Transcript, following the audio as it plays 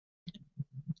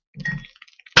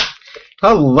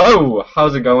Hello,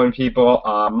 how's it going, people?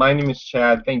 My name is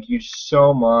Chad. Thank you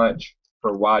so much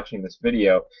for watching this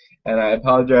video, and I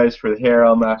apologize for the hair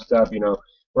all messed up.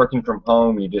 Working from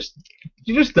home, you just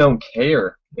don't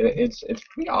care. It's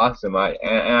pretty awesome.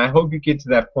 I hope you get to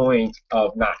that point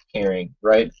of not caring,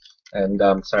 right? And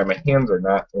sorry, my hands are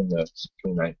not in the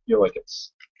screen. I feel like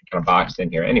it's kind of boxed in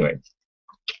here. Anyway,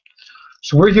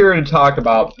 so we're here to talk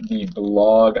about the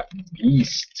blog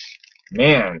beast.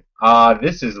 Man,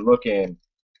 this is looking,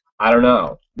 I don't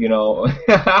know.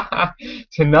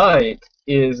 Tonight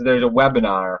there's a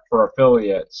webinar for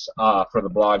affiliates for the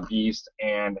blog beast,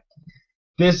 and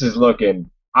this is looking,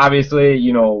 obviously,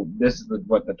 this is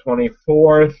the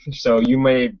 24th, so you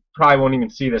may probably won't even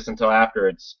see this until after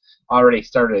it's already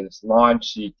started its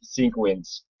launch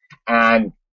sequence.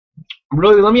 And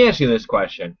really, let me ask you this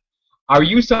question. Are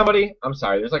you somebody, I'm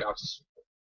sorry, there's like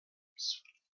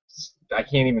I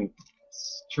can't even,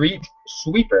 street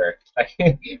sweeper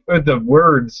with the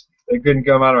words that couldn't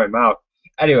come out of my mouth.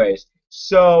 Anyways,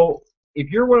 so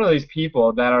if you're one of these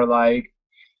people that are like,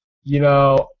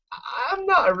 I'm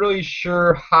not really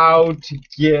sure how to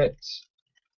get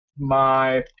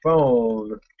my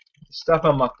phone, stuff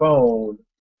on my phone,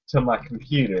 to my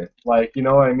computer, like, you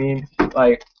know what I mean?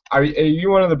 Like, are you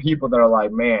one of the people that are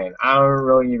like, man, I don't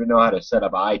really even know how to set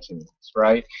up iTunes,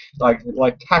 right?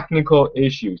 Like technical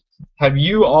issues. Have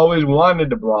you always wanted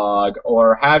to blog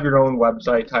or have your own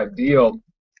website type deal,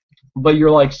 but you're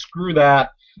like, screw that,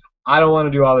 I don't want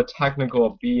to do all the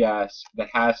technical BS that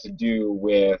has to do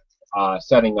with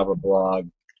setting up a blog,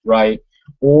 right?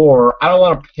 Or I don't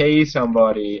want to pay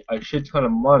somebody a shit ton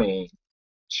of money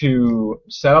to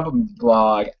set up a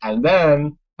blog and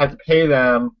then have to pay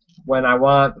them when I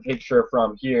want the picture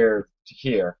from here to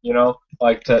here,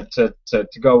 like to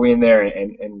go in there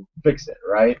and fix it,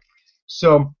 right?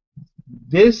 So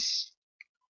the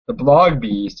blog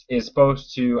beast is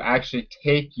supposed to actually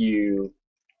take you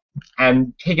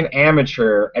and take an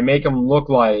amateur and make them look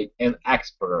like an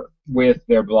expert with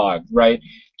their blog, right?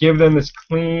 Give them this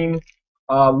clean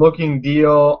looking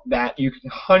deal that you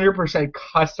can 100%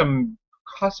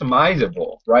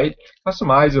 customizable, right?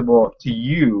 Customizable to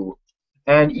you,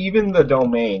 and even the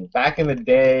domain. Back in the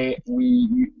day,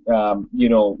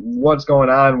 what's going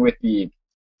on with the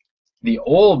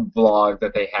old blog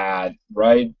that they had,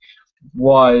 right?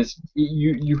 Was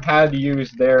you had to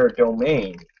use their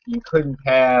domain. You couldn't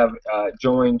have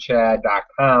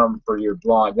joinchad.com for your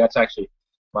blog. That's actually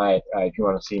my, if you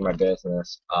want to see my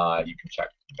business, you can check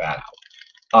that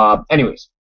out. Anyways,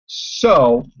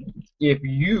 so if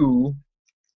you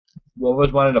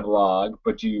always wanted a blog,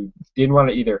 but you didn't want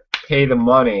to either pay the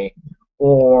money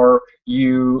or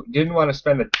you didn't want to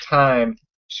spend the time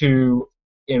to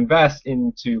invest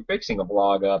into fixing a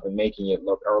blog up and making it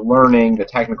look, or learning the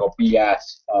technical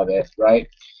BS of it, right?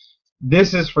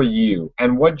 This is for you.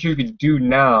 And what you could do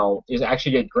now is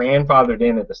actually get grandfathered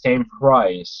in at the same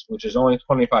price, which is only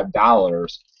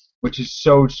 $25, which is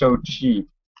so cheap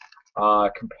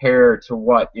compared to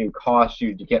what it costs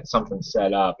you to get something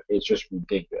set up. It's just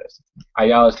ridiculous.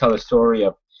 I always tell the story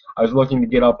of I was looking to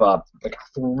get up a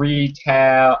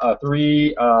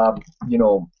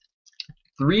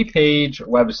three-page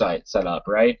website set up,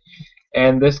 right?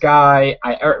 And this guy,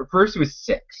 first it was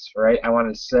 6, right? I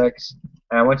wanted 6,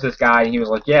 and I went to this guy, and he was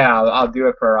like, "Yeah, I'll do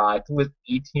it for I think it was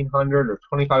 1,800 or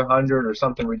 2,500 or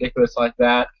something ridiculous like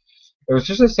that." It was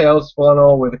just a sales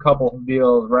funnel with a couple of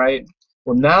deals, right?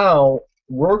 Well, now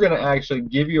we're gonna actually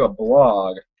give you a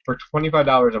blog for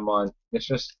 $25 a month. It's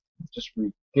just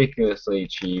ridiculously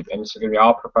cheap, and it's gonna be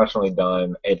all professionally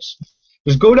done. It's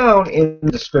just go down in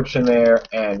the description there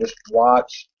and just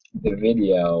watch the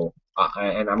video.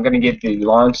 And I'm going to get the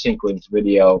launch sequence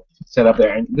video set up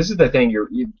there. And this is the thing, your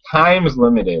time is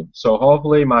limited. So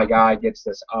hopefully my guy gets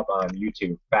this up on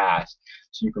YouTube fast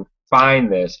so you can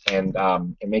find this and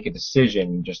make a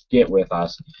decision. Just get with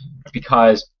us.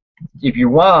 Because if you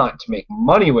want to make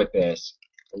money with this,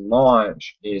 the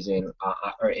launch is in,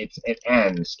 it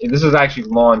ends. This is actually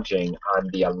launching on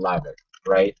the 11th,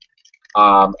 right?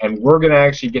 And we're going to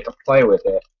actually get to play with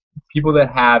it. People that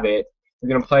have it, we're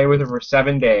going to play with it for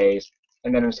 7 days,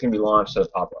 and then it's going to be launched to the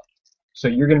public. So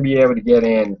you're going to be able to get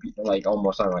in, like,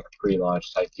 almost on like a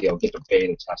pre-launch type deal, get to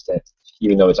beta test it,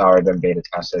 even though it's already been beta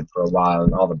tested for a while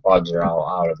and all the bugs are all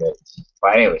out of it.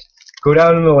 But anyways, go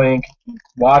down in the link,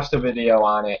 watch the video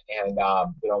on it, and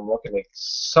I'm looking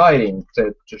exciting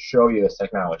to show you this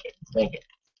technology. Thank you.